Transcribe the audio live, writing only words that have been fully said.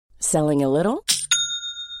Selling a little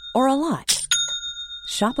or a lot?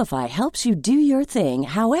 Shopify helps you do your thing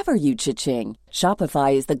however you cha-ching.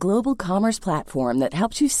 Shopify is the global commerce platform that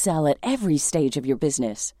helps you sell at every stage of your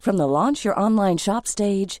business. From the launch your online shop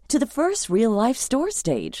stage to the first real-life store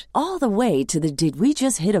stage, all the way to the did we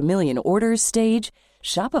just hit a million orders stage.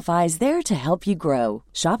 Shopify is there to help you grow.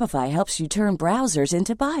 Shopify helps you turn browsers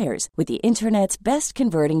into buyers with the internet's best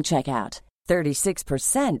converting checkout.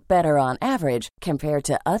 36% better on average compared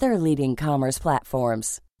to other leading commerce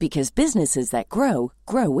platforms. Because businesses that grow,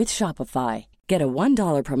 grow with Shopify. Get a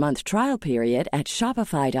 $1 per month trial period at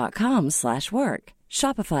shopify.com/work.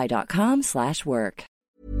 Shopify.com/work.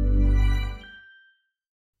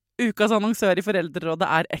 Ukas annonsør i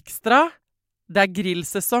Foreldrerådet Ekstra. Det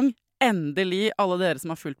grillsesong. Endelig, alle dere som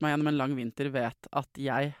har fulgt meg gjennom en lang vinter vet at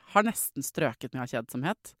jeg har nesten strøket med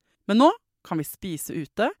kjedsomhet. Men nå kan vi spise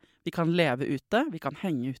ute, vi kan leve ute, vi kan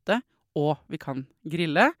henge ute, og vi kan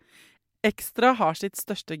grille. Ekstra har sitt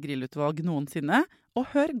største grillutvalg noensinne, og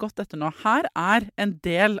hør godt etter nå. Her en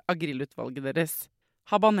del av grillutvalget deres.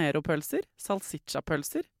 Habanero-pølser,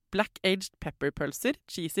 salsiccia-pølser, black-aged pepper-pølser,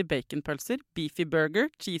 cheesy bacon-pølser, beefy burger,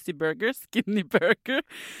 cheesy burger, skinny burger,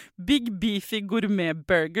 big beefy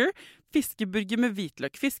gourmet-burger, fiskeburger med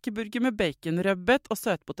hvitløk, fiskeburger med bacon, rødbet og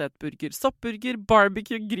søtpotetburger, soppburger,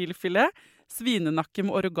 barbecue, grillfilet, svinenakke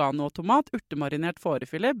med oregano og tomat, urtemarinert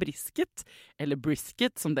fårefilet, brisket, eller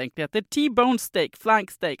brisket som det egentlig heter, T-bone steak,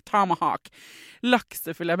 flank steak, tomahawk,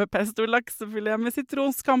 laksefilet med pesto, laksefilet med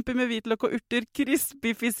sitron, scampi med hvitløk og urter,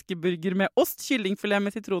 crispy fiskeburger med ost, kyllingfilet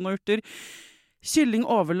med sitron og urter, kylling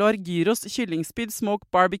overlår, gyros, kyllingspyd,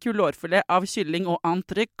 smoke, barbecue, lårfilet av kylling og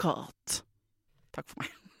entrecôte. Takk for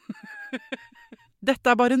meg.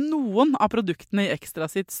 Dette bare noen av produktene i Ekstra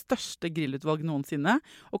sitt største grillutvalg noensinne,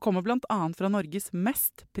 og kommer blant annet fra Norges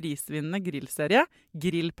mest prisvinnende grillserie,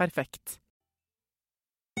 Grill Perfekt.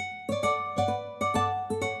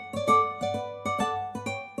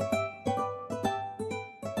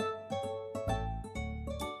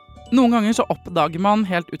 Noen ganger så oppdager man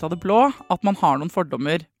helt ut av det blå at man har noen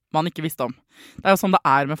fordommer man ikke visste om. Det jo sånn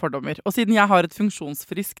det med fordommer. Og siden jeg har et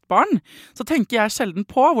funksjonsfriskt barn, så tenker jeg sjelden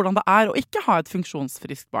på hvordan det å ikke ha et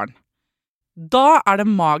funksjonsfriskt barn. Da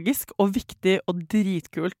det magisk og viktig og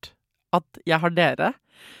dritkult at jeg har dere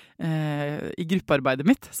i gruppearbeidet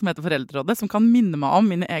mitt, som heter Foreldrerådet, som kan minne meg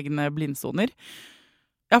om mine egne blindsoner.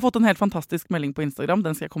 Jeg har fått en helt fantastisk melding på Instagram,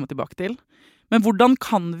 den skal jeg komme tilbake til. Men hvordan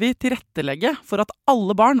kan vi tilrettelegge for at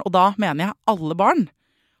alle barn, og da mener jeg alle barn,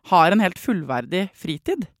 har en helt fullverdig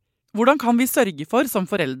fritid? Hvordan kan vi sørge for, som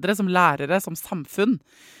foreldre, som lærere, som samfunn,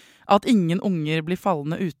 at ingen unger blir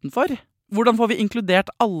fallende utenfor? Hvordan får vi inkludert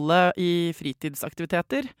alle i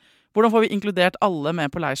fritidsaktiviteter? Hvordan får vi inkludert alle med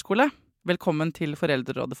på leirskole? Velkommen til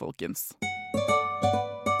Foreldrerådet, folkens.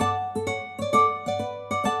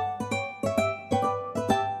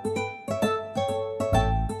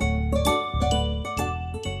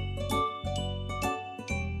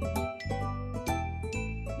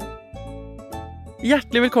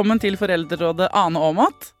 Hjertelig velkommen til Foreldrerådet, Ane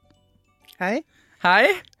Aamodt. Hei.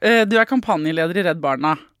 Hei. Du kampanjeleder i Redd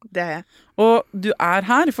Barna. Det jeg. Og du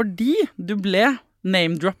her fordi du ble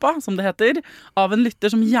name-droppet, som det heter, av en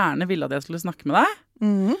lytter som gjerne ville at jeg skulle snakke med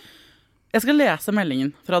deg. Jeg skal lese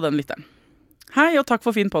meldingen fra den lytteren. Hei og takk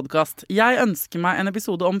for fin podcast. Jeg ønsker meg en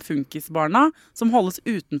episode om funkisbarna som holdes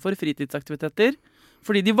utenfor fritidsaktiviteter,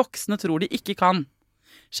 fordi de voksne tror de ikke kan.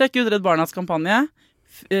 Sjekk ut Redd Barnas kampanje.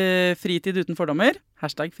 Fritid uten fordommer.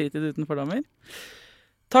 Hashtag fritid uten fordommer.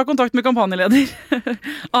 Ta kontakt med kampanjeleder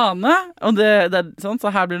Ane, og det sånn,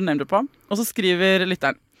 så her blir det nevnt på. Og så skriver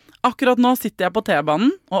lytteren: akkurat nå sitter jeg på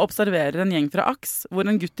T-banen og observerer en gjeng fra AKS, hvor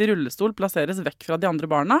en gutt i rullestol plasseres vekk fra de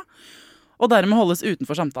andre barna, og dermed holdes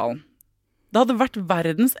utenfor samtalen. Det hadde vært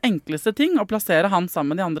verdens enkleste ting å plassere han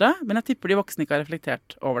sammen med de andre, men jeg tipper de voksne ikke har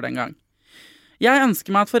reflektert over det en gang. Jeg ønsker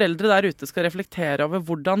meg at foreldre der ute skal reflektere over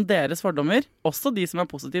hvordan deres fordommer, også de som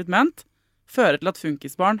positivt ment, fører til at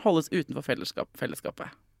funkisbarn holdes utenfor fellesskapet.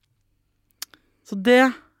 Så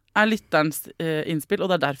det lytterens innspill, og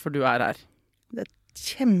det derfor du her. Det et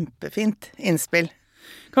kjempefint innspill.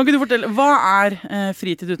 Kan ikke du fortelle, hva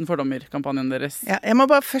Fritid uten fordommer-kampanjen deres? Ja, jeg må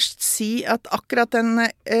bare først si at akkurat den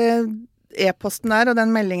e-posten der og den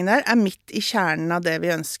meldingen der midt i kjernen av det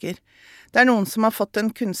vi ønsker. Det noen som har fått en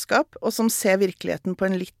kunnskap, og som ser virkeligheten på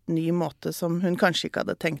en litt ny måte som hun kanskje ikke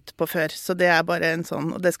hadde tenkt på før. Så det bare en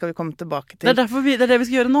sånn, og det skal vi komme tilbake til. Det det vi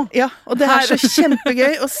skal gjøre nå. Ja, og det så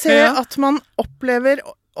kjempegøy å se at man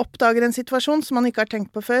oppdager en situasjon som man ikke har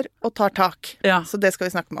tenkt på før, og tar tak. Ja. Så det skal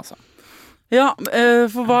vi snakke med også. Ja,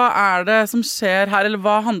 for hva det som skjer her, eller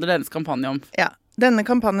hva handler deres kampanje om? Ja, denne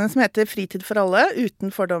kampanjen som heter Fritid for alle,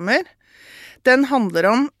 uten fordommer, Den handler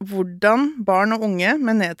om hvordan barn og unge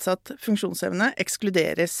med nedsatt funksjonsevne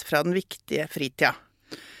ekskluderes fra den viktige fritida.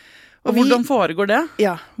 Og hvordan foregår det?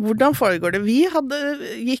 Ja, hvordan foregår det? Vi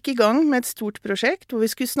gikk i gang med et stort prosjekt hvor vi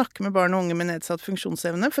skulle snakke med barn og unge med nedsatt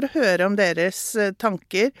funksjonsevne for å høre om deres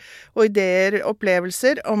tanker og ideer,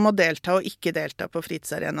 opplevelser om å delta og ikke delta på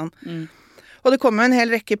fritidsarenaen. Og det kom en hel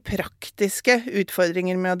rekke praktiske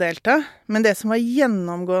utfordringer med å delta, men det som var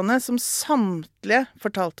gjennomgående, som samtlige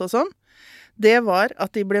fortalte oss om, det var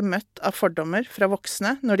at de ble møtt av fordommer fra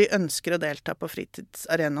voksne når de ønsker å delta på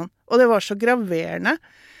fritidsarenaen. Og det var så graverende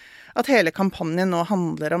at hele kampanjen nå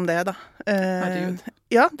handler om det, da.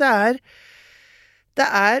 Ja, det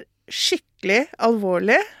er skikkelig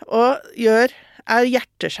alvorlig, og er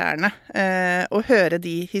hjerteskjærende å høre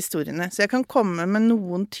de historiene. Så jeg kan komme med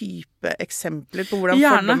noen type eksempler på hvordan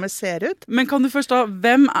fordommer ser ut. Men kan du først da,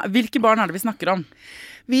 hvilke barn er det vi snakker om?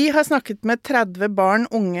 Vi har snakket med 30 barn,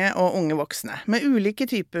 unge og unge voksne, med ulike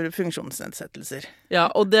typer funksjonsnedsettelser. Ja,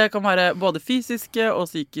 og det kan være både fysiske og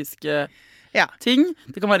psykiske ting.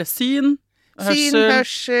 Det kan være syn,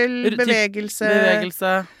 hørsel, bevegelse.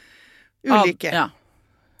 Ulike. Ja,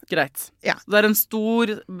 greit. Ja. Så det er en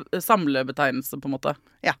stor samlebetegnelse på en måte.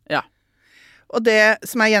 Ja. Og det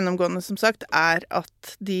som er gjennomgående, som sagt, er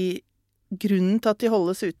at grunnen til at de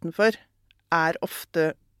holdes utenfor, er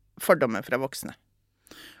ofte fordommer fra voksne.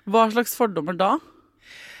 Hva slags fordommer da?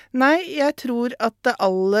 Nei, jeg tror at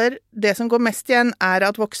det som går mest igjen, er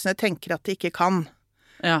at voksne tenker at de ikke kan.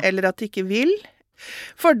 Eller at de ikke vil.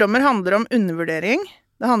 Fordommer handler om undervurdering.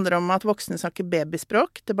 Det handler om at voksne snakker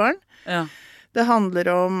babyspråk til barn. Ja. Det handler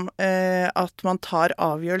om at man tar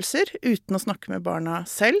avgjørelser uten å snakke med barna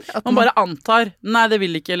selv. At man bare antar. Nei, det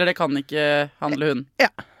vil ikke, eller det kan ikke handle hun.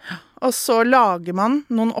 Ja. Og så lager man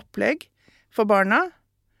noen opplegg for barna,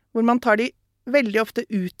 hvor man tar de veldig ofte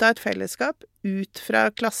ut av et fellesskap, ut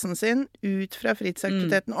fra klassen sin, ut fra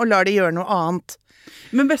fritidsaktiviteten, og lar de gjøre noe annet.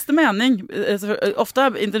 Men beste mening, ofte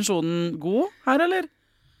er intensjonen god her, eller?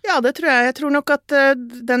 Ja, det tror jeg. Jeg tror nok at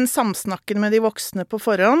den samsnakken med de voksne på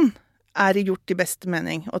forhånd er gjort i beste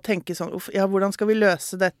mening. Og tenke sånn, hvordan skal vi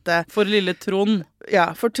løse dette? For lille Trond.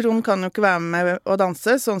 Ja, for Trond kan jo ikke være med å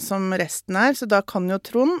danse, sånn som resten er, så da kan jo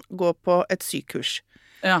Trond gå på et sykurs.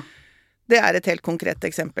 Ja. Det er et helt konkret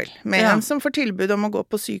eksempel. Med en som får tilbud om å gå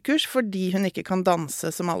på sykurs fordi hun ikke kan danse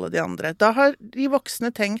som alle de andre. Da har de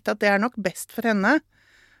voksne tenkt at det er nok best for henne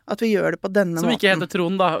at vi gjør det på denne måten. Som ikke heter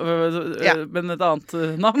Trond, da, men et annet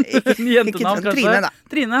navn. Jentenavn, kanskje. Trine, da.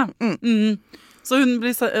 Trine. Så hun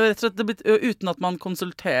blir rett og slett uten at man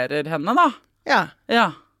konsulterer henne, da? Ja.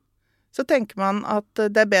 Så tenker man at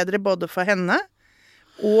det er bedre både for henne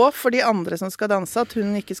og for de andre som skal danse, at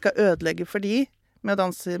hun ikke skal ødelegge for de med å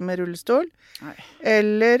danse med rullestol. Nei.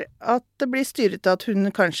 Eller at det blir styret til at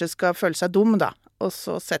hun kanskje skal føle seg dum, da. Og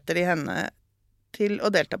så setter de henne til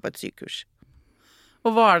å delta på et sykurs.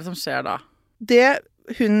 Og hva er det som skjer da? Det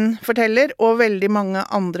hun forteller, og veldig mange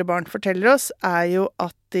andre barn forteller oss, er jo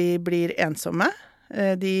at de blir ensomme.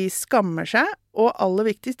 De skammer seg, og aller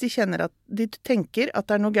viktigst, de tenker at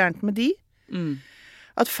det er noe gærent med de.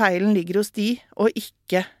 At feilen ligger hos de, og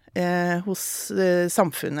ikke hos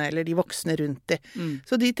samfunnet eller de voksne rundt de.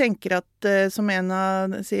 Så de tenker at, som en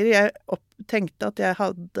av sier, jeg tenkte at jeg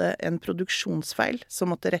hadde en produksjonsfeil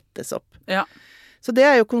som måtte rettes opp. Ja. Så det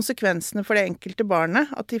er jo konsekvensene for det enkelte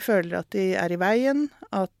barnet, at de føler at de er i veien,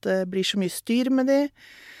 at det blir så mye styr med de,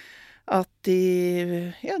 at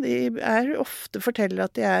de ofte forteller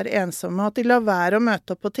at de er ensomme, at de lar være å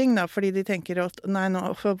møte opp på ting da, fordi de tenker at nei,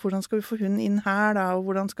 hvordan skal vi få hun inn her da, og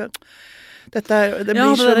hvordan skal... det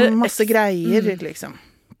blir så masse greier, liksom.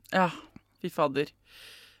 Ja, fy fader.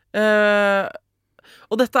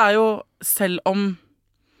 Og dette er jo selv om...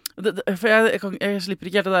 For jeg slipper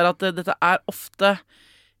ikke helt det der at dette er ofte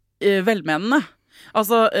velmenende.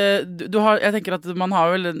 Altså, jeg tenker at man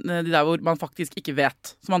har vel de der hvor man faktisk ikke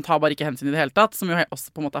vet, så man tar bare ikke hensyn i det hele tatt, som jo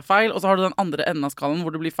også på en måte er feil, og så har du den andre enden av skallen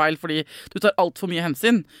hvor det blir feil fordi du tar alt for mye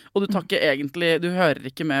hensyn, og du hører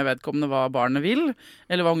ikke med vedkommende hva barnet vil,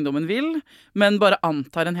 eller hva ungdommen vil, men bare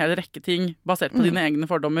antar en hel rekke ting basert på dine egne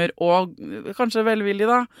fordommer, og kanskje velvillig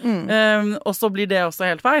da, og så blir det også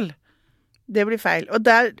helt feil. Det blir feil. Og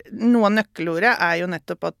noe av nøkkelordet er jo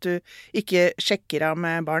nettopp at du ikke sjekker av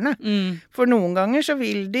med barnet. For noen ganger så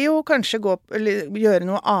vil de jo kanskje gjøre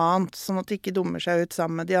noe annet, sånn at de ikke dummer seg ut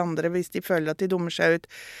sammen med de andre hvis de føler at de dummer seg ut.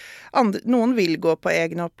 Noen vil gå på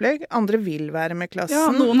egne opplegg, andre vil være med klassen.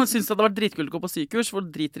 Ja, noen synes det hadde vært dritkult å gå på sykurs, for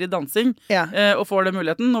driter i dansing, og får det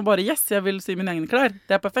muligheten, og bare yes, jeg vil sy mine egne klær.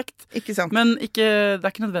 Det er perfekt. Ikke sant. Men det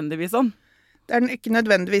er ikke nødvendigvis sånn. Det er ikke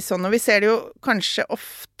nødvendigvis sånn, og vi ser det jo kanskje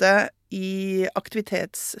ofte i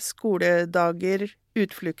aktivitetsskoledager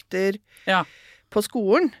utflukter Ja. på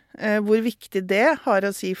skolen, hvor viktig det har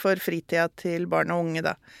å si for fritida til barn og unge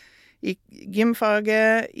da. I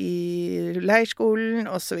gymfaget, i leirskolen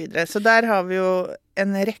og så videre. Så der har vi jo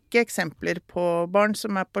en rekke eksempler på barn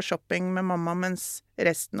som på shopping med mamma, mens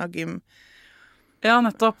resten av gym. Ja,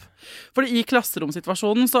 nettopp. Fordi i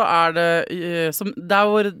klasseromsituasjonen så det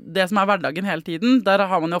hvor det som hverdagen hele tiden, der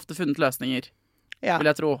har man jo ofte funnet løsninger,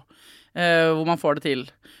 vil jeg tro. Hvor man får det til.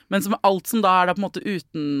 Men som alt som da det på en måte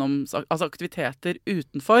altså aktiviteter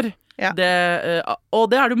utenfor, og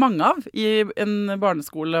det det jo mange av i en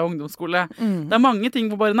barneskole og ungdomsskole. Det mange ting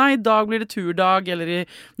hvor bare, nei, i dag blir det turdag, eller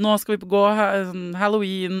nå skal vi gå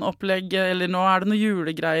Halloween-opplegg, eller nå det noen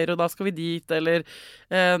julegreier, og da skal vi dit, eller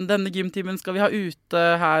denne gymtimen skal vi ha ute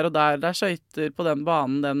her og der, det skøyter på den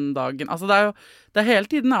banen den dagen. Altså det hele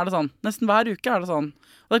tiden det sånn. Nesten hver uke det sånn.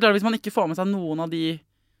 Og det klart, hvis man ikke får med seg noen av de.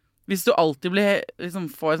 Hvis du alltid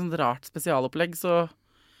får et sånt rart spesialopplegg, så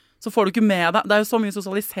får du ikke med deg. Det jo så mye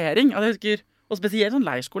sosialisering. Jeg husker, og spesielt sånn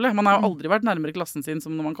leirskole. Man har jo aldri vært nærmere klassen sin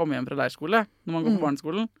som når man kommer hjem fra leirskole, når man går på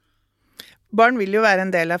barneskolen. Barn vil jo være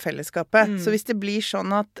en del av fellesskapet. Så hvis det blir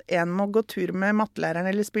sånn at en må gå tur med mattelæreren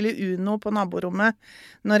eller spille Uno på naborommet,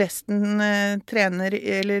 når resten trener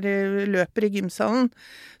eller løper i gymsalen,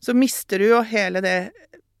 så mister du jo hele det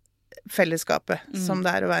fellesskapet som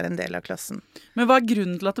det å være en del av klassen. Men hva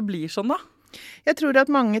grunnen til at det blir sånn da? Jeg tror at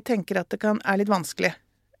mange tenker at det litt vanskelig.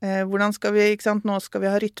 Hvordan skal vi, ikke sant, nå skal vi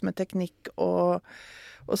ha rytmeteknikk og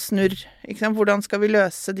snurr, ikke sant, hvordan skal vi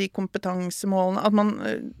løse de kompetansemålene, at man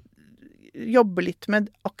jobber litt med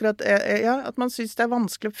akkurat, at man synes det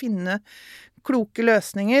vanskelig å finne kloke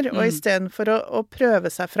løsninger, og i stedet for å prøve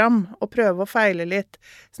seg fram, og prøve å feile litt,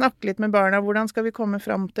 snakke litt med barna, hvordan skal vi komme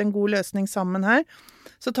fram til en god løsning sammen her,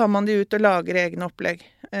 så tar man de ut og lager egne opplegg.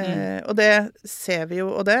 Og det ser vi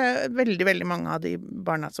jo, og det veldig, veldig mange av de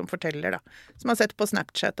barna som forteller da, som har sett på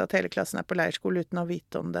Snapchat at hele klassen på leirskole uten å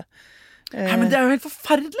vite om det. Men det jo helt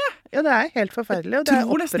forferdelig! Ja, det helt forferdelig, og det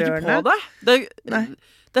tror nesten ikke på det.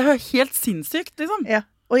 Det helt sinnssykt, liksom. Ja,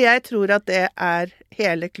 og jeg tror at det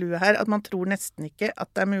hele clouet her, at man tror nesten ikke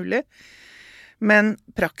at det mulig, men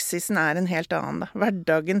praksisen en helt annen da.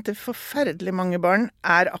 Hverdagen til forferdelig mange barn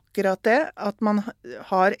akkurat det, at man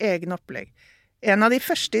har egen opplegg. En av de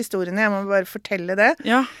første historiene, jeg må bare fortelle det,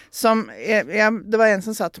 som, det var en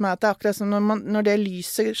som sa til meg at det akkurat som når det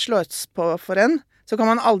lyset slås på for en, så kan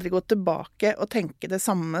man aldri gå tilbake og tenke det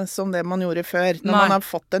samme som det man gjorde før. Når man har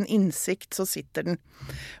fått en innsikt, så sitter den.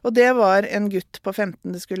 Og det var en gutt på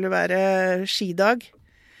 15, det skulle være skidag.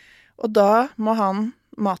 Og da må han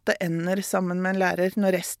mate ender sammen med en lærer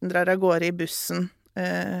når resten drar av gårde i bussen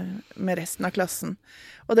med resten av klassen.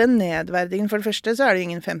 Og den nedverdigen, for det første så det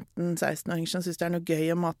ingen 15-16-åringer som synes det noe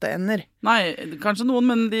gøy å mate ender. Nei, kanskje noen,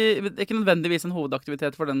 men det ikke nødvendigvis en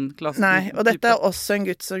hovedaktivitet for den klassen. Nei, og dette også en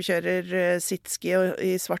gutt som kjører sitski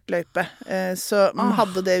i svart løype, så han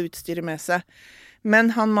hadde det utstyret med seg.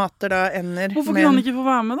 Men han mater da ender. Hvorfor kunne han ikke få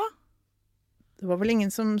være med da? Det var vel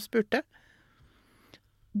ingen som spurte.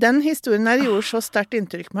 Den historien gjorde så sterkt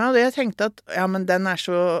inntrykk på meg, og jeg tenkte at ja, men den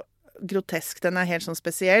så grotesk, den helt sånn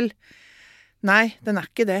spesiell. Nei, den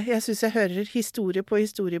ikke det. Jeg synes jeg hører historie på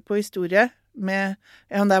historie på historie med,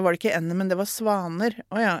 ja, der var det ikke ender, men det var svaner.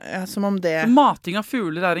 Ja, som om det. Mating av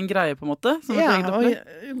fugler en greie på en måte? Ja,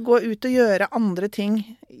 og gå ut og gjøre andre ting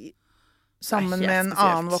sammen med en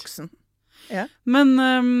annen voksen. Ja. Men,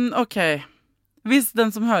 ok. Hvis den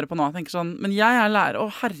som hører på nå tenker sånn, men jeg lærer,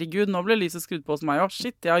 herregud, nå ble lyset skrudd på hos meg,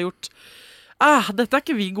 shit, jeg har gjort, dette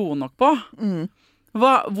ikke vi gode nok på.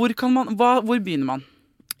 Hvor begynner man?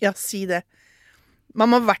 Ja, si det. Man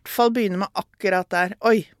må i hvert fall begynne med akkurat der.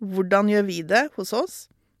 Oi, hvordan gjør vi det hos oss?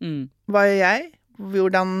 Hva gjør jeg?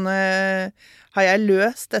 Hvordan har jeg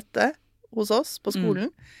løst dette hos oss på skolen?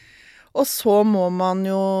 Og så må man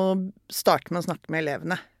jo starte med å snakke med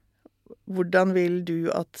elevene. Hvordan vil du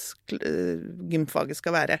at gymfaget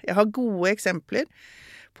skal være? Jeg har gode eksempler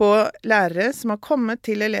på lærere som har kommet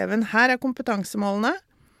til eleven. Her kompetansemålene.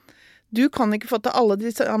 Du kan ikke få til alle de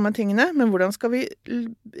samme tingene, men hvordan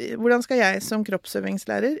skal jeg som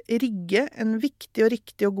kroppsøvingslærer rigge en viktig og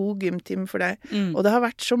riktig og god gymtime for deg? Og det har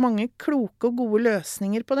vært så mange kloke og gode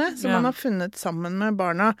løsninger på det, som man har funnet sammen med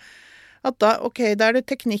barna. At da, ok, da det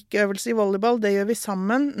teknikkøvelse i volleyball, det gjør vi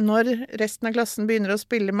sammen. Når resten av klassen begynner å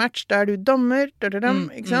spille match, da du dommer,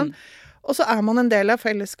 ikke sant? Og så man en del av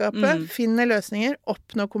fellesskapet, finner løsninger,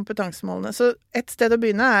 oppnår kompetansemålene. Så et sted å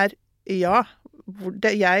begynne ja,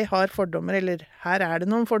 jeg har fordommer, eller her det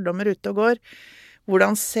noen fordommer ute og går.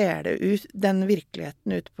 Hvordan ser det ut, den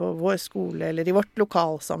virkeligheten ut på vår skole, eller i vårt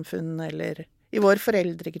lokalsamfunn, eller i vår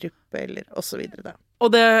foreldregruppe, eller og så videre da.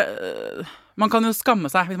 Og det man kan jo skamme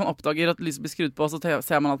seg hvis man oppdager at lyset blir skrudd på, så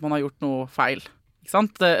ser man at man har gjort noe feil. Ikke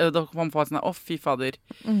sant? Da kan man få sånn, fy fader.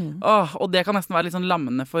 Og det kan nesten være litt sånn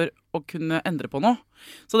lammende for å kunne endre på noe.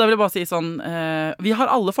 Så det vil jeg bare si sånn, vi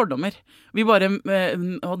har alle fordommer.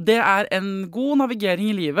 Og det er en god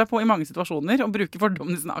navigering i livet i mange situasjoner, å bruke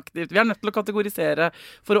fordommene sine aktivt. Vi er nødt til å kategorisere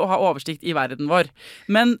for å ha oversikt i verden vår.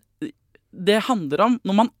 Men det handler om,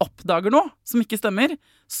 når man oppdager noe som ikke stemmer,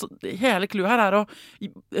 så hele clouet her er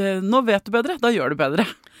nå vet du bedre, da gjør du bedre.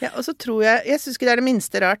 Ja, og så tror jeg synes ikke det er det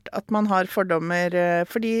minste rart at man har fordommer,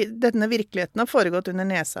 fordi denne virkeligheten har foregått under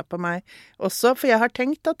nesa på meg også, for jeg har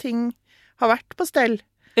tenkt at ting har vært på stell,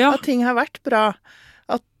 at ting har vært bra,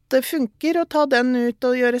 at det funker å ta den ut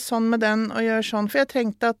og gjøre sånn med den og gjøre sånn, for jeg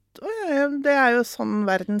tenkte at det er jo sånn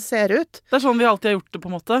verden ser ut. Det er sånn vi alltid har gjort det på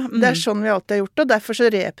en måte. Det er sånn vi alltid har gjort det, og derfor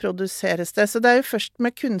så reproduseres det. Så det er jo først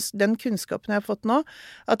med den kunnskapen jeg har fått nå,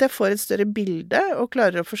 at jeg får et større bilde og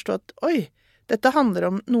klarer å forstå at dette handler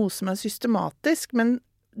om noe som er systematisk, men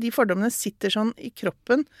de fordommene sitter sånn i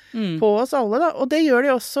kroppen på oss alle da, og det gjør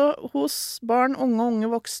de også hos barn,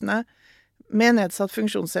 unge voksne, med nedsatt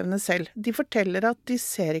funksjonsevne selv. De forteller at de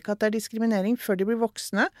ser ikke at det er diskriminering før de blir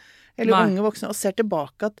voksne, eller unge voksne, og ser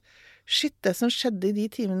tilbake at shit, det som skjedde i de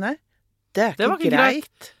timene der, det er ikke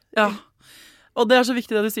greit. Ja, og det er så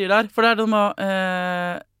viktig det du sier der, for det er det med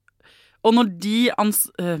og når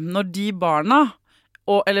de barna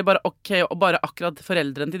eller bare akkurat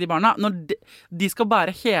foreldrene til de barna, når de skal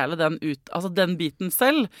bære hele den ut, altså den biten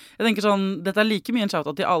selv. Jeg tenker sånn, dette er like mye en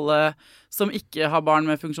shout-out til alle som ikke har barn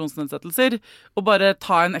med funksjonsnedsettelser, og bare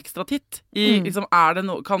ta en ekstra titt i, liksom, det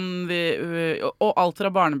noe, kan vi, og alt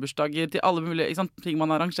fra barnebursdager til alle mulige ting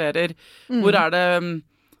man arrangerer, hvor det,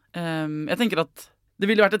 jeg tenker at det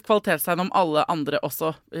ville vært et kvalitetstegn om alle andre også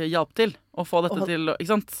hjalp til å få dette til,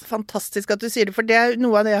 ikke sant? Fantastisk at du sier det, for det er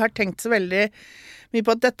noe av det jeg har tenkt så veldig mye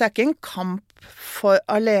på, at dette er ikke en kamp for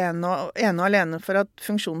ene og alene for at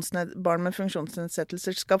barn med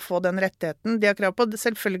funksjonsnedsettelser skal få den rettigheten de har krav på.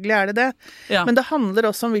 Selvfølgelig er det det. Ja. Men det handler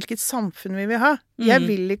også om hvilket samfunn vi vil ha. Jeg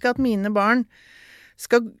vil ikke at mine barn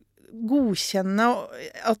skal godkjenne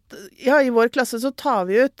at, i vår klasse så tar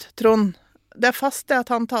vi ut Trond. Det er fast det at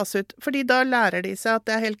han tas ut, fordi da lærer de seg at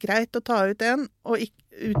det er helt greit å ta ut en, og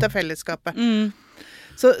ikke ut av fellesskapet.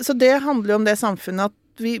 Så det handler jo om det samfunnet at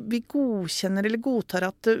vi godkjenner eller godtar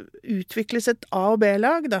at det utvikles et A- og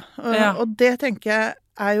B-lag, da. Og det tenker jeg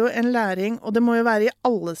er jo en læring, og det må jo være i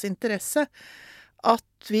alles interesse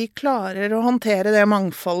at vi klarer å håndtere det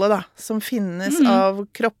mangfoldet, da, som finnes av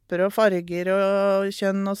kropper og farger og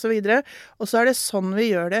kjønn og så videre. Og så er det sånn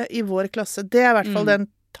vi gjør det i vår klasse. Det er i hvert fall den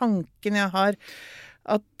tanken jeg har,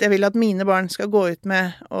 at jeg vil at mine barn skal gå ut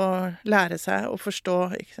med og lære seg å forstå,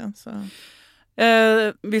 ikke sant, så...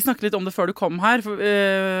 Vi snakket litt om det før du kom her, for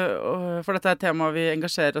dette er et tema vi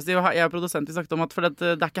engasjerer oss i, og jeg og produsenten snakket om at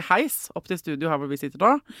det er ikke heis opp til studio her hvor vi sitter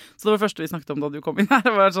nå, så det var det første vi snakket om da du kom inn her,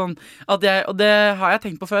 det var sånn at og det har jeg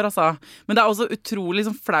tenkt på før, altså. Men det er også utrolig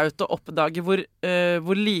flaut å oppdage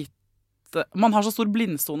hvor lite, man har så stor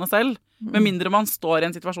blindsone selv, med mindre man står i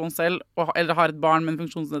en situasjon selv, eller har et barn med en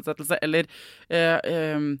funksjonsnedsettelse, eller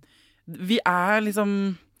vi er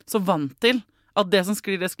så vant til at det som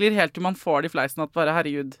sklir, det sklir, helt til man får de fleisen at bare,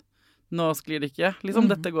 herregud, nå sklir det ikke.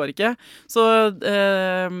 Dette går ikke. Så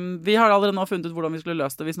vi har allerede nå funnet ut hvordan vi skulle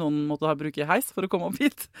løse det hvis noen måtte bruke heis for å komme opp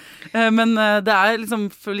hit. Men det er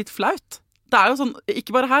litt flaut. Det er jo sånn,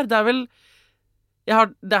 ikke bare her, det er vel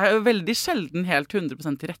det er jo veldig sjelden helt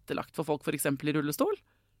 100% tilrettelagt for folk, for eksempel i rullestol.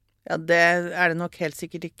 Ja, det er det nok helt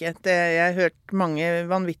sikkert ikke. Jeg har hørt mange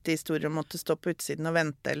vanvittige historier om å måtte stå på utsiden og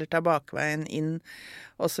vente, eller ta bakveien inn,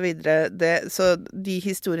 og så videre. Så de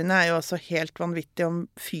historiene er jo også helt vanvittige om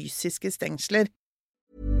fysiske stengsler.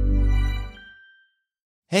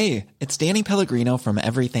 Hey, it's Danny Pellegrino from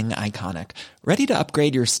Everything Iconic. Ready to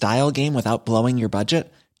upgrade your style game without blowing your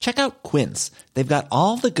budget? Check out Quince. They've got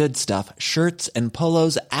all the good stuff, shirts and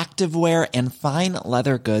polos, activewear, and fine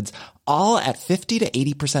leather goods, all at 50 to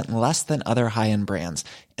 80% less than other high-end brands.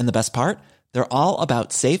 And the best part? They're all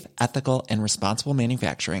about safe, ethical, and responsible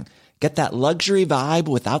manufacturing. Get that luxury vibe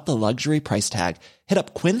without the luxury price tag. Hit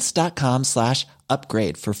up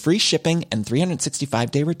quince.com/upgrade for free shipping and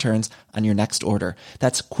 365-day returns on your next order.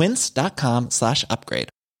 That's quince.com/upgrade.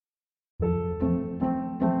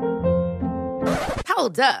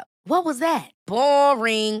 Hold up. What was that?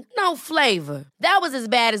 Boring. No flavor. That was as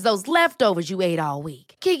bad as those leftovers you ate all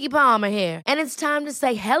week. Keke Palmer here, and it's time to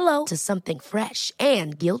say hello to something fresh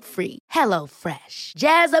and guilt-free. Hello Fresh.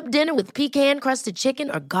 Jazz up dinner with pecan-crusted chicken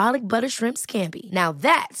or garlic butter shrimp scampi. Now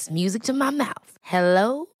that's music to my mouth.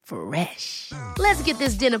 Hello Fresh. Let's get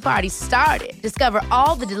this dinner party started. Discover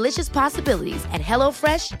all the delicious possibilities at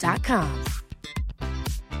hellofresh.com.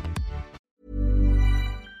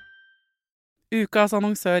 Ukas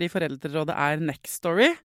annonsør i Foreldrerådet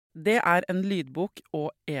Nextory. Det en lydbok-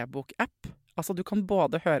 og e-bok-app. Altså, du kan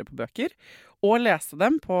både høre på bøker og lese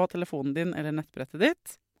dem på telefonen din eller nettbrettet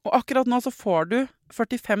ditt. Og akkurat nå så får du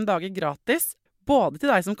 45 dager gratis, både til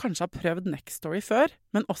deg som kanskje har prøvd Nextory før,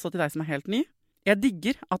 men også til deg som helt ny. Jeg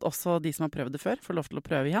digger at også de som har prøvd det før, får lov til å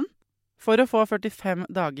prøve igjen. For å få 45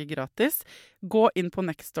 dager gratis, gå inn på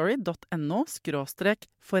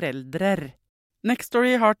nextory.no/foreldrer.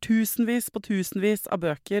 Nextory har tusenvis på tusenvis av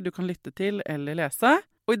bøker du kan lytte til eller lese.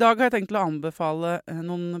 Og i dag har jeg tenkt å anbefale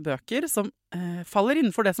noen bøker som faller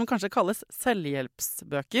innenfor det som kanskje kalles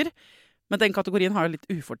selvhjelpsbøker. Men den kategorien har jo litt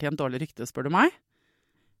ufortjent dårlig rykte, spør du meg.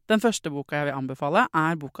 Den første boka jeg vil anbefale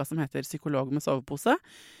boka som heter Psykolog med sovepose.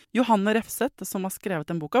 Johanne Refseth, som har skrevet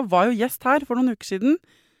den boka, var jo gjest her for noen uker siden.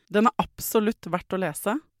 Den absolutt verdt å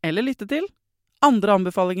lese eller lytte til. Andre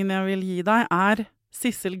anbefalingen jeg vil gi deg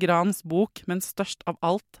Sissel Grans bok, men størst av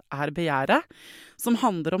alt begjæret, som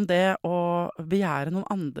handler om det å begjære noen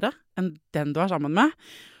andre enn den du sammen med.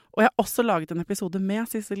 Og jeg har også laget en episode med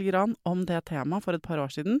Sissel Gran om det temaet for et par år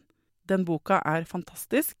siden. Den boka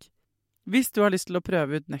fantastisk. Hvis du har lyst til å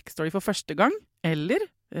prøve ut Nextory for første gang, eller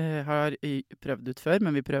har prøvd ut før,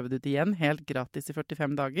 men vil prøve det ut igjen, helt gratis i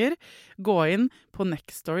 45 dager, gå inn på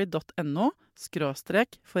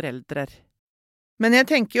nextory.no/foreldrer. Men jeg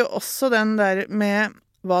tenker jo også den der med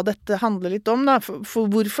hva dette handler litt om, da. For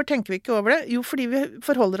hvorfor tenker vi ikke over det? Jo, fordi vi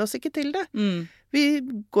forholder oss ikke til det. Vi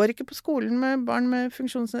går ikke på skolen med barn med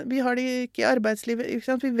funksjonsnedsettelse. Vi har det ikke i arbeidslivet, ikke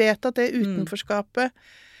sant? Vi vet at det utenforskapet.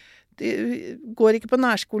 De går ikke på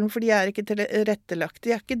nærskolen, for de ikke tilrettelagt.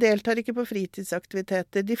 De deltar ikke på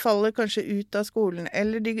fritidsaktiviteter. De faller kanskje ut av skolen,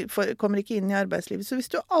 eller de kommer ikke inn i arbeidslivet. Så hvis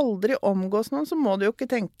du aldri omgås noen, så må du jo ikke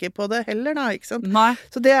tenke på det heller, da, ikke sant? Nei.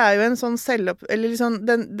 Så det jo en sånn eller liksom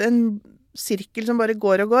den sirkel som bare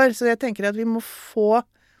går og går. Så jeg tenker at vi må få.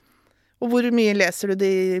 Og hvor mye leser du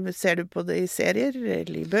ser du på det i serier,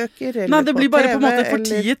 eller i bøker, eller på TV? Nei, det blir bare på en måte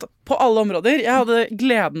fortiet på alle områder. Jeg hadde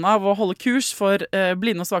gleden av å holde kurs for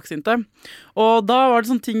blinde og svaksynte. Og da var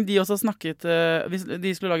det sånne ting de også snakket,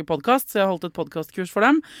 de skulle lage podcast, så jeg holdt et podcastkurs for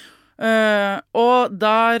dem. Og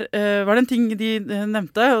der var det en ting de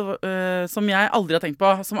nevnte, som jeg aldri har tenkt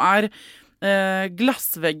på, som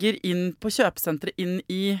glassvegger inn på kjøpesentret inn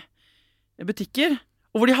i butikker.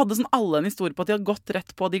 Og hvor de hadde sånn alle en historie på at de hadde gått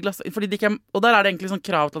rett på de glassveggene. Og der det egentlig sånn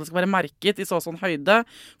krav til at det skal være merket i sånn høyde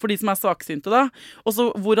for de som svaksynte da. Og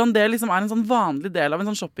så hvordan det liksom en sånn vanlig del av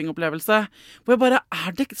en sånn shoppingopplevelse. Hvor jeg bare,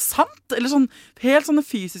 det sant? Eller sånn helt sånne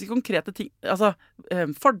fysiske, konkrete ting. Altså,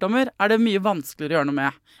 fordommer det mye vanskeligere å gjøre noe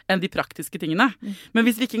med enn de praktiske tingene. Men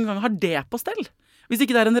hvis vi ikke engang har det på stell, hvis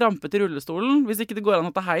ikke det en rampe til rullestolen, hvis ikke det går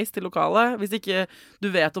an å ta heis til lokalet, hvis ikke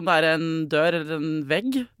du vet om det en dør eller en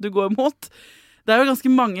vegg du går mot. Det jo ganske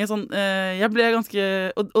mange sånn jeg ble ganske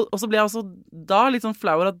og så ble jeg også da litt sånn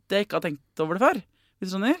flau at jeg ikke har tenkt over det før, hvis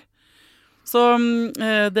du skjønner. Så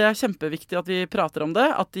det kjempeviktig at vi prater om det,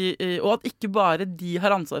 og at ikke bare de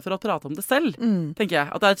har ansvar for å prate om det selv, tenker jeg.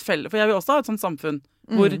 At det et felle, for jeg vil også ha et sånt samfunn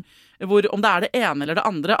hvor om det det ene eller det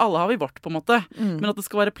andre, alle har vi vårt på en måte, men at det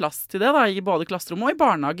skal være plass til det da, i både klasserom og i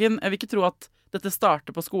barnehagen. Jeg vil ikke tro at dette starter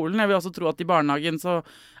på skolen, jeg vil også tro at i barnehagen så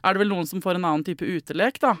det vel noen som får en annen type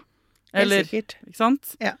utelek da. Eller, ikke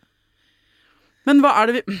sant? Ja. Men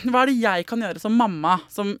hva det jeg kan gjøre som mamma?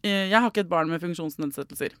 Jeg har ikke et barn med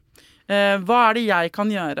funksjonsnedsettelser. Hva det jeg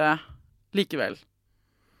kan gjøre likevel?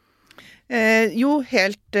 Jo,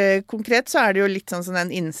 helt konkret så det jo litt sånn som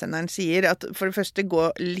den innsenderen sier, at for det første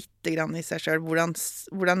gå litt grann i seg selv.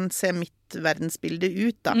 Hvordan ser mitt verdensbilde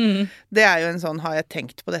ut da? Det jo en sånn, har jeg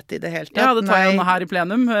tenkt på dette i det hele tatt? Ja, det tar jeg nå her i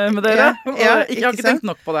plenum med dere. Jeg har ikke tenkt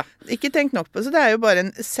nok på det. Ikke tenkt nok på det, så det jo bare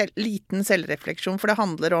en liten selvrefleksjon, for det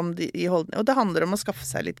handler om og det handler om å skaffe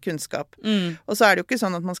seg litt kunnskap. Og så det jo ikke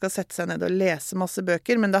sånn at man skal sette seg ned og lese masse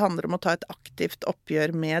bøker, men det handler om å ta et aktivt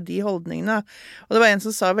oppgjør med de holdningene. Og det var en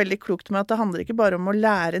som sa veldig klokt med at det handler ikke bare om å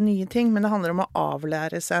lære nye ting, men det handler om å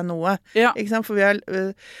avlære seg noe. Ja. Ikke sant?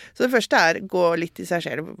 Så det første gå litt i seg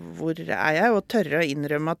selv. Hvor jeg? Og tørre å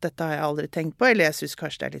innrømme at dette har jeg aldri tenkt på, eller jeg synes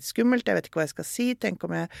kanskje det litt skummelt, jeg vet ikke hva jeg skal si, tenk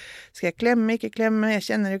om skal jeg klemme, ikke klemme, jeg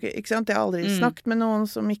kjenner ikke sant, jeg har aldri snakket med noen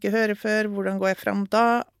som ikke hører før, hvordan går jeg frem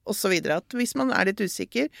da, og så videre. At hvis man litt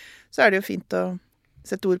usikker, så det jo fint å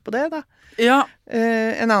sette ord på det da. Ja.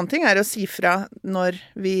 En annen ting å si fra når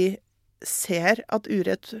vi ser at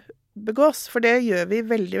urett begås, for det gjør vi i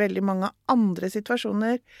veldig, veldig mange andre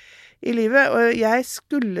situasjoner i livet, og jeg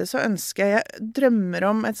skulle så ønske, jeg drømmer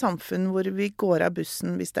om et samfunn hvor vi går av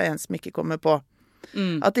bussen hvis det en som ikke kommer på.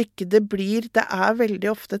 At ikke det blir, det veldig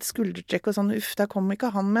ofte et skuldertrekk og sånn, der kommer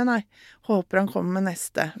ikke han med, nei. Håper han kommer med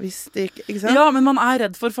neste, hvis det ikke sant? Ja, men man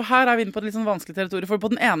redd for her vi inne på et litt sånn vanskelig territorium, for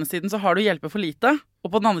på den ene siden så har du hjelpe for lite,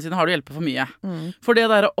 og på den andre siden har du hjelpe for mye. For det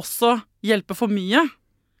der også hjelpe for mye,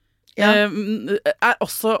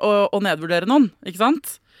 også å nedvurdere noen, ikke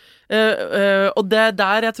sant? Og det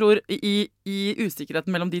der jeg tror i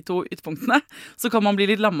usikkerheten mellom de to ytterpunktene, så kan man bli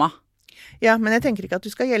litt lamma. Ja, men jeg tenker ikke at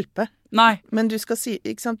du skal hjelpe. Nei. Men du skal si,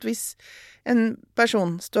 ikke sant, hvis en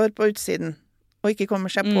person står på utsiden og ikke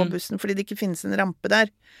kommer seg på bussen fordi det ikke finnes en rampe der,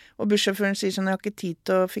 og bussjåføren sier sånn, jeg har ikke tid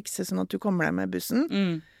til å fikse sånn at du kommer deg med bussen,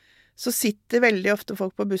 så sitter veldig ofte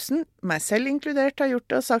folk på bussen, meg selv inkludert, har gjort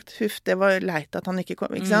det og sagt, huff, det var leit at han ikke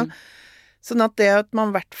kom, ikke sant? Sånn at det at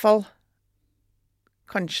man I hvert fall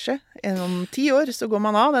kanskje, om 10 år, så går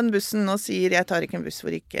man av den bussen og sier, jeg tar ikke en buss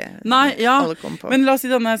hvor ikke alle kommer på. Men la oss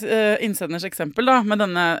si denne innsenders eksempel da, med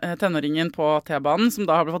denne tenåringen på T-banen, som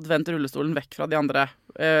da har fått vendt rullestolen vekk fra de andre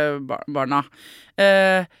barna.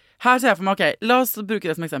 Her ser jeg for meg, ok, la oss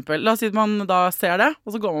bruke det som eksempel. La oss si at man da ser det,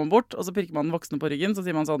 og så går man bort, og så pirker man den voksne på ryggen, så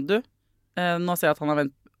sier man sånn, du, nå ser jeg at han har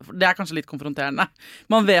vendt. Det kanskje litt konfronterende.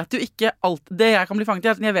 Man vet jo ikke alt, det jeg kan bli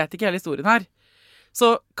fanget I, jeg vet ikke hele historien her.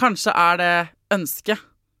 Så kanskje det ønske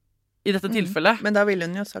I dette tilfellet. Men da ville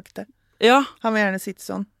hun jo sagt det. Ja. Han vil gjerne sitte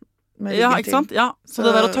sånn. Ja, ikke sant? Ja. Så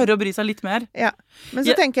det der å tørre å bry seg litt mer. Ja. Men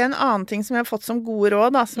så tenker jeg en annen ting som jeg har fått som gode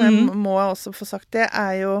råd, da, som jeg må også få sagt det,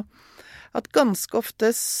 jo at ganske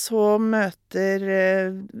ofte så møter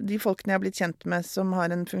de folkene jeg har blitt kjent med som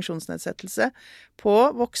har en funksjonsnedsettelse, på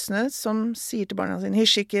voksne som sier til barna sine,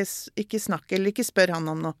 hysj, ikke snakk, eller ikke spør han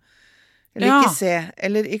om noe. Eller ikke se,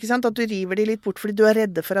 eller ikke sant, at du river de litt bort fordi du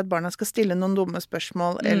redde for at barna skal stille noen dumme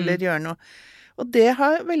spørsmål eller gjøre noe. Og det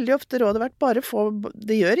har veldig ofte rådet vært bare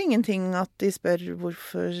det gjør ingenting at de spør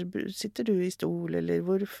hvorfor sitter du I stol, eller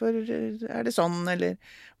hvorfor det sånn, eller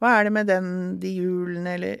hva det med de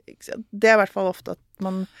hjulene, eller ikke sant? Det I hvert fall ofte at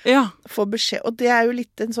man får beskjed, og det jo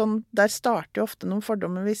litt en sånn, der starter jo ofte noen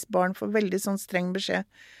fordommer hvis barn får veldig sånn streng beskjed.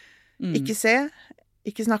 Ikke se,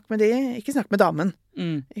 ikke snakk med ikke snakk med damen.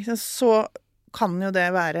 Så kan jo det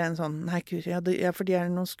være en sånn, nei Guri, for de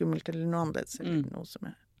noe skummelt eller noe annerledes, eller noe som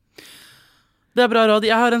Det bra råd.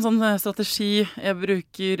 Jeg har en sånn strategi jeg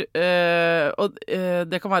bruker, og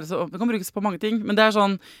det kan brukes på mange ting, men det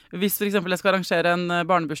sånn, hvis for eksempel jeg skal arrangere en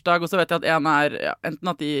barnebursdag, og så vet jeg at en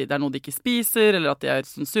enten at det noe de ikke spiser, eller at de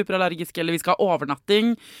sånn superallergiske, eller vi skal ha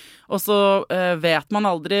overnatting, og så vet man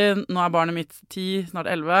aldri, nå barnet mitt 10, snart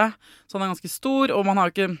 11, så han ganske stor, og man har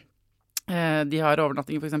jo ikke, de har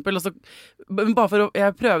overnatting for eksempel, og så,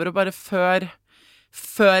 jeg prøver å bare før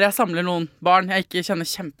jeg samler noen barn jeg ikke kjenner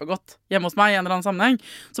kjempegodt hjemme hos meg I en eller annen sammenheng,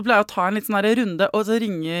 så pleier jeg å ta en litt sånn her runde, og så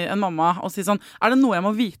ringe en mamma og si sånn, det noe jeg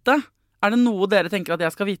må vite? Det noe dere tenker at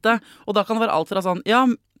jeg skal vite? Og da kan det være alt fra sånn, ja,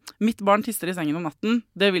 mitt barn tisser I sengen om natten,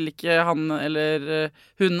 det vil ikke han eller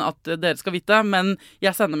hun at dere skal vite, men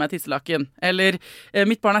jeg sender meg tisselaken. Eller,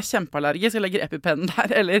 mitt barn kjempeallergisk, jeg legger EpiPen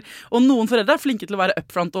der. Og noen foreldre flinke til å være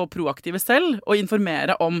upfront og proaktive selv, og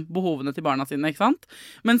informere om behovene til barna sine, ikke sant?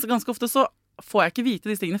 Men ganske ofte så får jeg ikke vite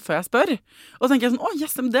disse tingene før jeg spør. Og så tenker jeg sånn,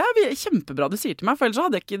 yes, men det kjempebra du sier til meg, for ellers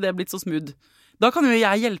hadde ikke det blitt så smooth. Da kan jo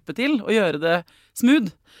jeg hjelpe til å gjøre det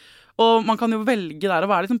smooth. Og man kan jo velge der å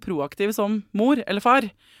være liksom proaktiv som mor eller far,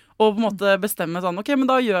 og på en måte bestemme sånn, ok,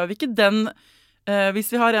 men da gjør vi ikke den,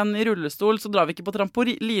 hvis vi har en I rullestol, så drar vi ikke på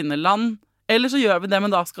trampolineland, eller så gjør vi det,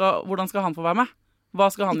 men da hvordan skal han få være med?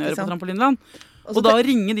 Hva skal han gjøre på trampolineland? Og da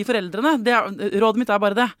ringe de foreldrene, rådet mitt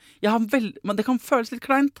bare det. Men det kan føles litt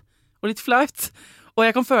kleint, og litt flaut, og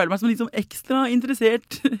jeg kan føle meg som litt sånn ekstra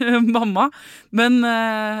interessert mamma, men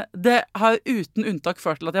det har uten unntak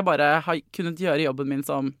ført til at jeg bare har kunnet gjøre jobben min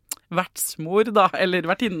som vertsmor da, eller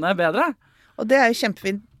vertinne bedre. Og det jo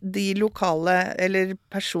kjempefint, de lokale eller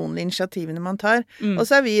personlige initiativene man tar. Og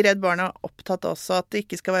så vi I Redd Barna opptatt også at det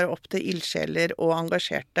ikke skal være opp til ildsjeler og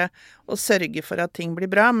engasjerte å sørge for at ting blir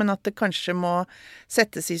bra, men at det kanskje må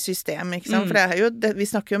settes I system, ikke sant? For det jo, vi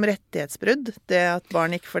snakker jo om rettighetsbrudd. Det at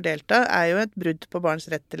barn ikke får delta jo et brudd på barns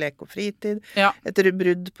rett til lek og fritid. Ja. Et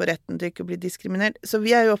brudd på retten til ikke å bli diskriminert. Så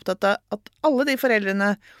vi jo opptatt av at alle de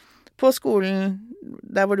foreldrene på skolen,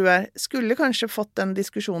 der hvor du skulle kanskje fått den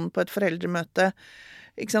diskusjonen på et foreldremøte,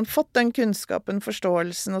 ikke sant? Fått den kunnskapen,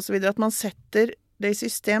 forståelsen og så videre, at man setter det I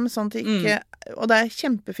system, sånn at det ikke, og det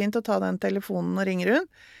kjempefint å ta den telefonen og ringe rundt.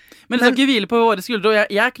 Men det skal ikke hvile på våre skuldre, og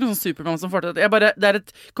jeg ikke noen sånn supermann som får til det. Det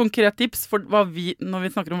et konkret tips for når vi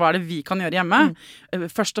snakker om hva det vi kan gjøre hjemme.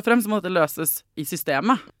 Først og fremst må dette løses I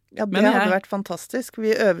systemet. Ja, det hadde vært fantastisk.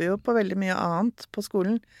 Vi øver jo på veldig mye annet på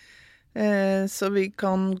skolen. Så vi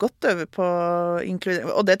kan godt øve på inkludering.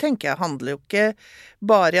 Og det tenker jeg handler jo ikke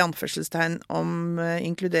bare i anførselstegn om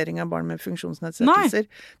inkludering av barn med funksjonsnedsettelser.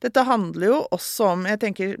 Nei. Dette handler jo også om, jeg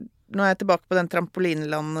tenker, nå er jeg tilbake på den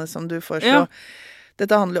trampolinlandet som du foreslår. Ja.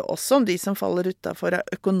 Dette handler jo også om de som faller utenfor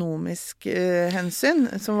av økonomisk hensyn,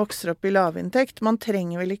 som vokser opp i lavinntekt. Man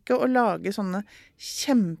trenger vel ikke å lage sånne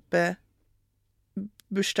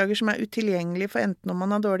bursdager som utilgjengelige for enten om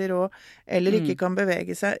man har dårlig råd eller ikke kan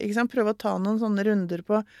bevege seg. Ikke sant? Prøve å ta noen sånne runder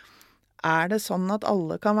på, det sånn at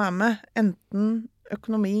alle kan være med? Enten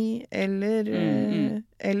økonomi eller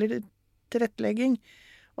tilrettelegging.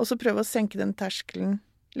 Og så prøve å senke den terskelen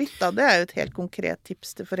litt da. Det jo et helt konkret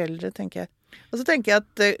tips til foreldre, tenker jeg. Og så tenker jeg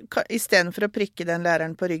at i stedet for å prikke den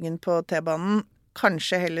læreren på ryggen på T-banen,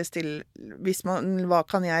 kanskje heller stille, hva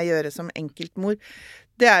kan jeg gjøre som enkeltmor?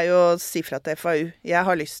 Det jo å si fra til FAU. Jeg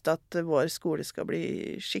har lyst til at vår skole skal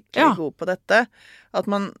bli skikkelig god på dette. At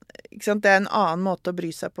man, ikke sant, det en annen måte å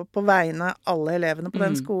bry seg på vegne av alle elevene på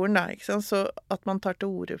den skolen, da, ikke sant? Så at man tar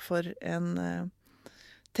til orde for en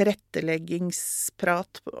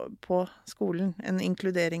tilretteleggingsprat på skolen. En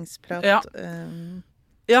inkluderingsprat.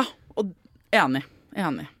 Ja, og enig.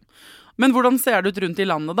 Men hvordan ser det ut rundt i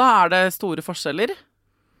landet da? Det store forskjeller?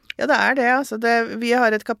 Ja, det det. Altså vi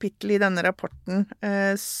har et kapittel i denne rapporten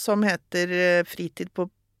som heter Fritid på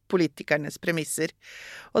politikernes premisser.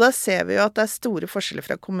 Og da ser vi jo at det store forskjeller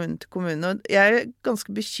fra kommune til kommune. Og jeg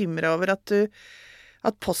ganske bekymret over at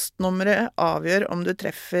postnummeret avgjør om du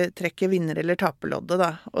trekker vinner- eller taperloddet,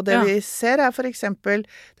 da. Og det vi ser for eksempel,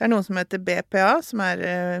 det noen som heter BPA, som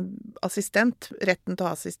assistent, retten til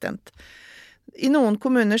å ha assistent. I noen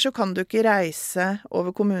kommuner så kan du ikke reise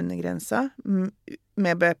over kommunegrensa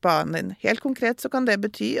med BPA-en din. Helt konkret så kan det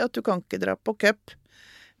bety at du kan ikke dra på cup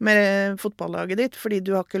med fotballaget ditt, fordi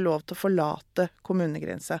du har ikke lov til å forlate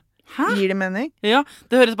kommunegrensa. Hæ? Gir det mening? Ja,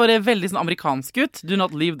 det høres bare veldig sånn amerikansk ut. Do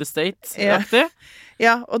not leave the state-aktig.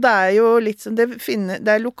 Ja, og det jo litt sånn,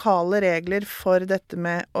 det lokale regler for dette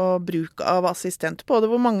med å bruke av assistent. Både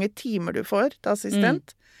hvor mange timer du får til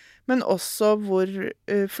assistent, men også hvor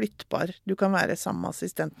flyttbar du kan være sammen med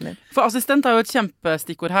assistenten din. For assistent jo et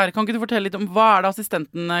kjempestikkord her. Kan ikke du fortelle litt om hva det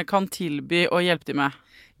assistenten kan tilby og hjelpe til med?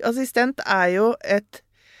 Assistent jo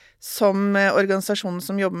som organisasjonen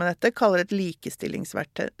som jobber med dette, kaller et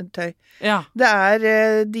likestillingsverktøy. Ja. Det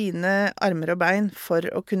dine armer og bein for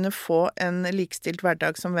å kunne få en likestilt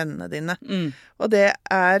hverdag som vennene dine. Og det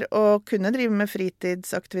å kunne drive med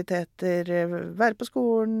fritidsaktiviteter, være på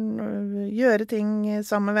skolen, gjøre ting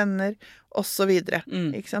sammen med venner, og så videre.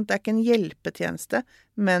 Ikke sant? Det ikke en hjelpetjeneste,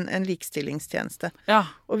 men en likestillingstjeneste. Ja.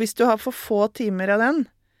 Og hvis du har for få timer av den,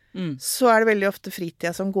 så det veldig ofte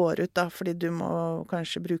fritida som går ut da, fordi du må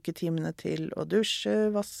kanskje bruke timene til å dusje,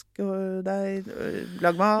 vaske deg,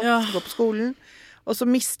 lage mat, gå på skolen, og så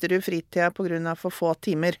mister du fritida på grunn av for få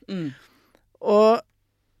timer. Og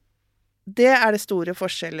det det store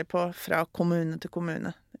forskjeller på fra kommune til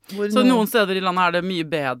kommune. Så noen steder i landet det mye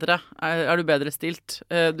bedre? Du bedre stilt?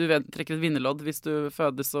 Du trekker et vinnerlodd hvis du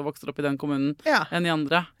fødes og vokser opp i den kommunen enn i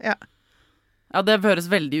andre? Ja, det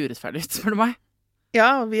høres veldig urettferdig ut, spør du meg.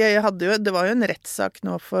 Ja, det var jo en rettssak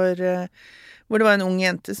nå hvor det var en ung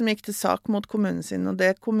jente som gikk til sak mot kommunen sin, og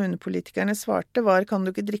det kommunepolitikerne svarte kan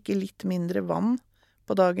du ikke drikke litt mindre vann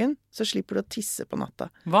på dagen, så slipper du å tisse på natta.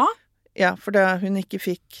 Hva? Ja, for da hun ikke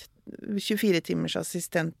fikk 24 timers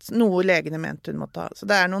assistent, noe legene mente hun måtte ha. Så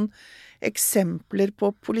det noen eksempler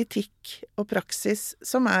på politikk og praksis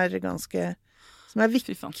som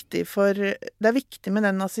viktig for, det viktig med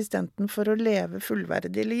den assistenten for å leve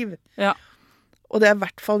fullverdige liv. Ja. Og det i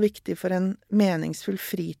hvert fall viktig for en meningsfull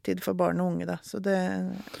fritid for barn og unge, da. Så det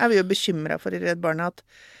vi jo bekymret for i Redd Barna, at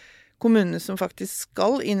kommunene som faktisk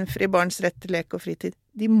skal innfri barns rett til lek og fritid,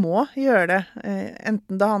 de må gjøre det.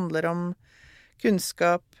 Enten det handler om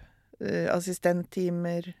kunnskap,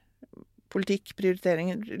 assistenttimer, politikk,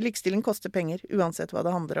 prioriteringer. Likestilling koster penger, uansett hva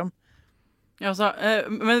det handler om. Ja, altså,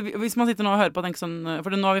 men hvis man sitter nå og hører på, tenker sånn,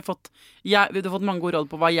 for nå har vi har fått mange gode råd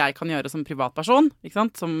på hva jeg kan gjøre som privatperson, ikke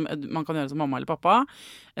sant? Som man kan gjøre som mamma eller pappa.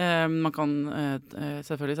 Man kan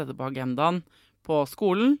selvfølgelig sette på agendaen på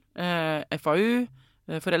skolen, FAU,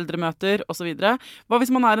 foreldremøter og så videre. Hva hvis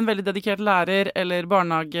man en veldig dedikert lærer eller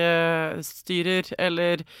barnehagestyrer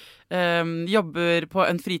eller jobber på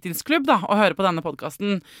en fritidsklubb da, og hører på denne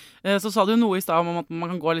podcasten, så sa du noe i sted om at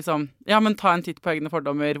man kan gå liksom, men ta en titt på egne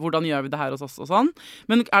fordommer, hvordan gjør vi det her hos oss og sånn.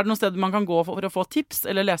 Men det noe sted man kan gå for å få tips,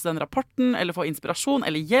 eller lese den rapporten, eller få inspirasjon,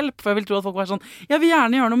 eller hjelp? For jeg vil tro at folk var sånn, jeg vil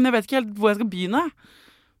gjerne gjøre noe, men jeg vet ikke helt hvor jeg skal begynne.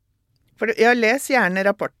 For les gjerne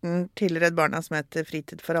rapporten til Redd Barna som heter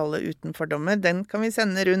Fritid for alle uten fordommer. Den kan vi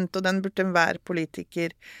sende rundt, og den burde hver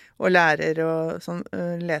politiker og lærer og sånn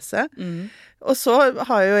lese. Og så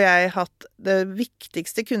har jo jeg hatt det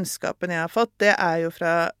viktigste kunnskapen jeg har fått, det er jo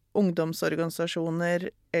fra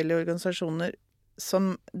ungdomsorganisasjoner eller organisasjoner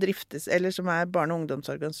som driftes, eller som barne- og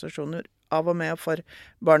ungdomsorganisasjoner av og med og for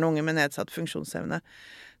barn og unge med nedsatt funksjonsevne.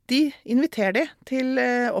 De inviterer de til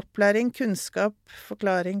opplæring, kunnskap,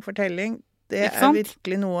 forklaring, fortelling. Det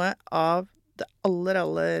virkelig noe av det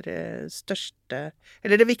aller største,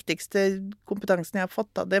 eller det viktigste kompetansen jeg har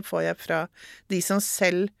fått, da. Det får jeg fra de som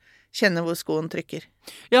selv kjenner hvor skoen trykker.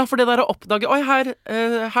 Ja, for det der å oppdage, oi,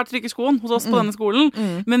 her trykker skoen hos oss på denne skolen,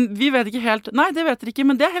 men vi vet ikke helt, nei, det vet dere ikke,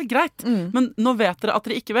 men det er helt greit. Men nå vet dere at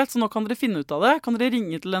dere ikke vet, så nå kan dere finne ut av det. Kan dere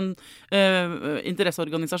ringe til en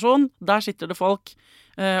interesseorganisasjon, der sitter det folk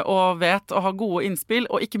og vet og har gode innspill,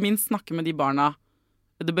 og ikke minst snakke med de barna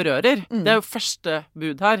det berører. Det er jo første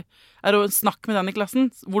bud her, er å snakke med den i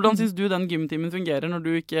klassen. Hvordan synes du den gymtimen fungerer når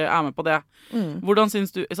du ikke er med på det? Hvordan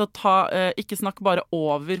synes du, så ikke snakk bare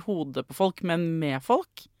over hodet på folk, men med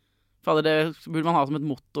folk. Fader, det burde man ha som et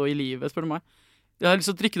motto i livet, spør du meg. Jeg har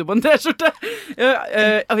lyst til å trykke det på en t-skjorte.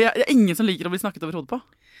 Det er ingen som liker å bli snakket over hodet på.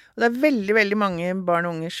 Og det er veldig, veldig mange barn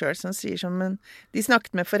og unge selv som sier sånn, men de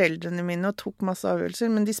snakket med foreldrene mine og tok masse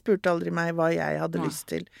avgjørelser, men de spurte aldri meg hva jeg hadde lyst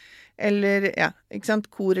til. Eller, ja, ikke sant,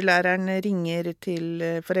 korelæreren ringer til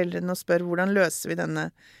foreldrene og spør hvordan løser vi denne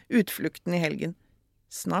utflukten i helgen.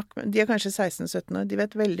 Snakk med, de er kanskje 16-17 år, de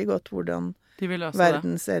vet veldig godt hvordan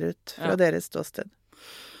verden ser ut fra deres ståsted.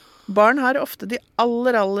 Barn har ofte de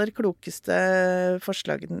aller klokeste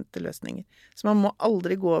forslagene til løsninger, så man må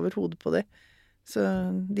aldri gå over hodet på det. Så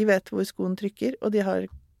de vet hvor skoen trykker, og de har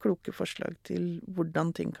kloke forslag til hvordan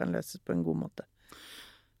ting kan løses på en god måte.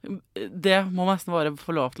 Det må man nesten bare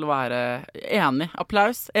få lov til å være enig.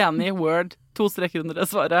 Applaus, enig, word, 2 streker under det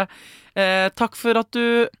svaret. Takk for at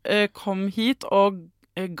du kom hit og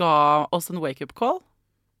ga oss en wake-up call.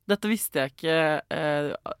 Dette visste jeg ikke.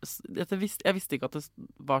 Jeg visste ikke at det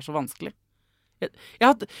var så vanskelig.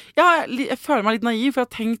 Jeg føler meg litt naiv, for jeg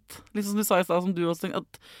har tenkt, liksom som du sa i sted, som du også tenkte,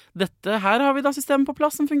 at dette her har vi da systemet på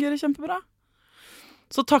plass som fungerer kjempebra.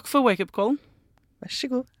 Så takk for wake-up callen. Vær så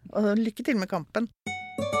god, og lykke til med kampen.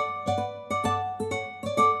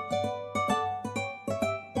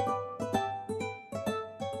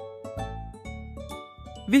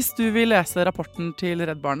 Hvis du vil lese rapporten til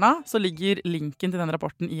Redd Barna, så ligger linken til den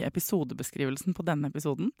rapporten i episodebeskrivelsen på denne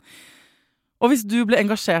episoden. Og hvis du ble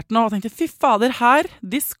engasjert nå og tenkte, fy fader,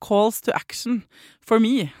 this calls to action for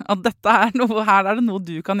me, at dette her er det noe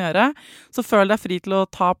du kan gjøre, så føl deg fri til å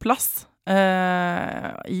ta plass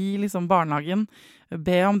i liksom barnehagen,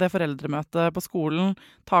 be om det foreldremøtet på skolen,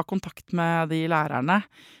 ta kontakt med de lærerne.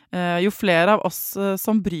 Jo flere av oss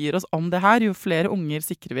som bryr oss om det her, jo flere unger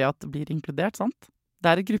sikrer vi at blir inkludert, sant? Det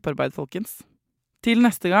er et gruppearbeid, folkens. Til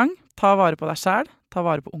neste gang, ta vare på deg selv, ta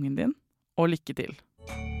vare på ungen din, og lykke til.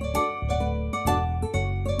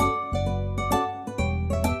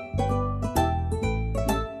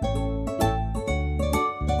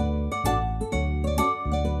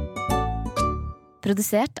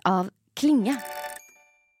 Produsert av Klinge.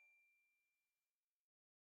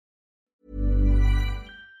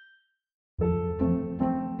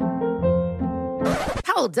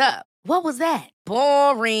 Hold up. What was that?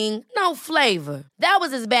 Boring. No flavor. That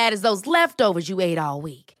was as bad as those leftovers you ate all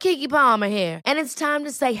week. Keke Palmer here, and it's time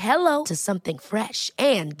to say hello to something fresh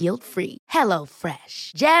and guilt-free. Hello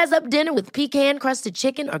Fresh. Jazz up dinner with pecan-crusted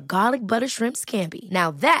chicken or garlic butter shrimp scampi.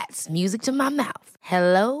 Now that's music to my mouth.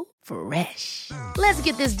 Hello Fresh. Let's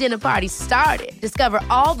get this dinner party started. Discover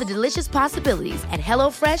all the delicious possibilities at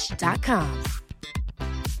HelloFresh.com.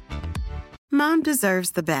 Mom deserves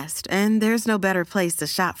the best, and there's no better place to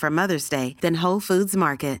shop for Mother's Day than Whole Foods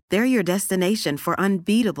Market. They're your destination for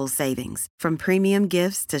unbeatable savings, from premium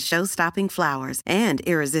gifts to show-stopping flowers and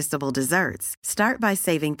irresistible desserts. Start by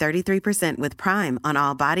saving 33% with Prime on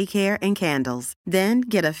all body care and candles. Then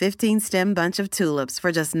get a 15-stem bunch of tulips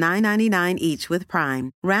for just $9.99 each with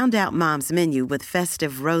Prime. Round out Mom's menu with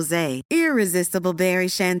festive rosé, irresistible berry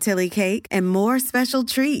chantilly cake, and more special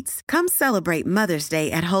treats. Come celebrate Mother's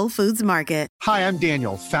Day at Whole Foods Market. Hi, I'm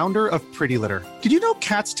Daniel, founder of Pretty Litter. Did you know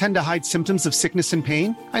cats tend to hide symptoms of sickness and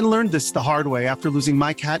pain? I learned this the hard way after losing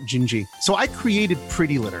my cat, Gingy. So I created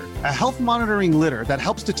Pretty Litter, a health monitoring litter that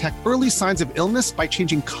helps detect early signs of illness by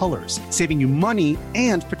changing colors, saving you money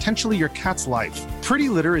and potentially your cat's life. Pretty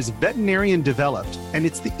Litter is veterinarian developed, and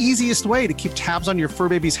it's the easiest way to keep tabs on your fur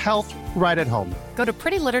baby's health right at home. Go to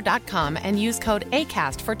prettylitter.com and use code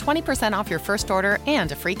ACAST for 20% off your first order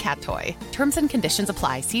and a free cat toy. Terms and conditions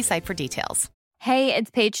apply. See site for details. Hey, it's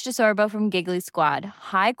Paige DeSorbo from Giggly Squad.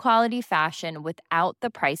 High quality fashion without the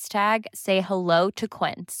price tag. Say hello to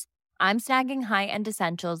Quince. I'm snagging high-end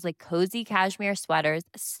essentials like cozy cashmere sweaters,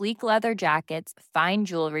 sleek leather jackets, fine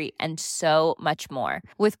jewelry, and so much more.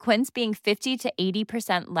 With Quince being 50 to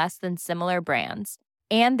 80% less than similar brands.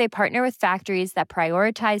 And they partner with factories that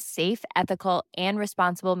prioritize safe, ethical, and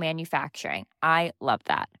responsible manufacturing. I love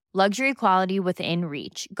that. Luxury quality within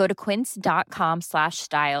reach. Go to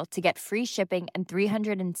quince.com/style to get free shipping and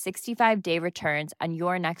 365-day returns on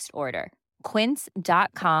your next order.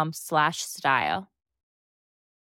 Quince.com/style.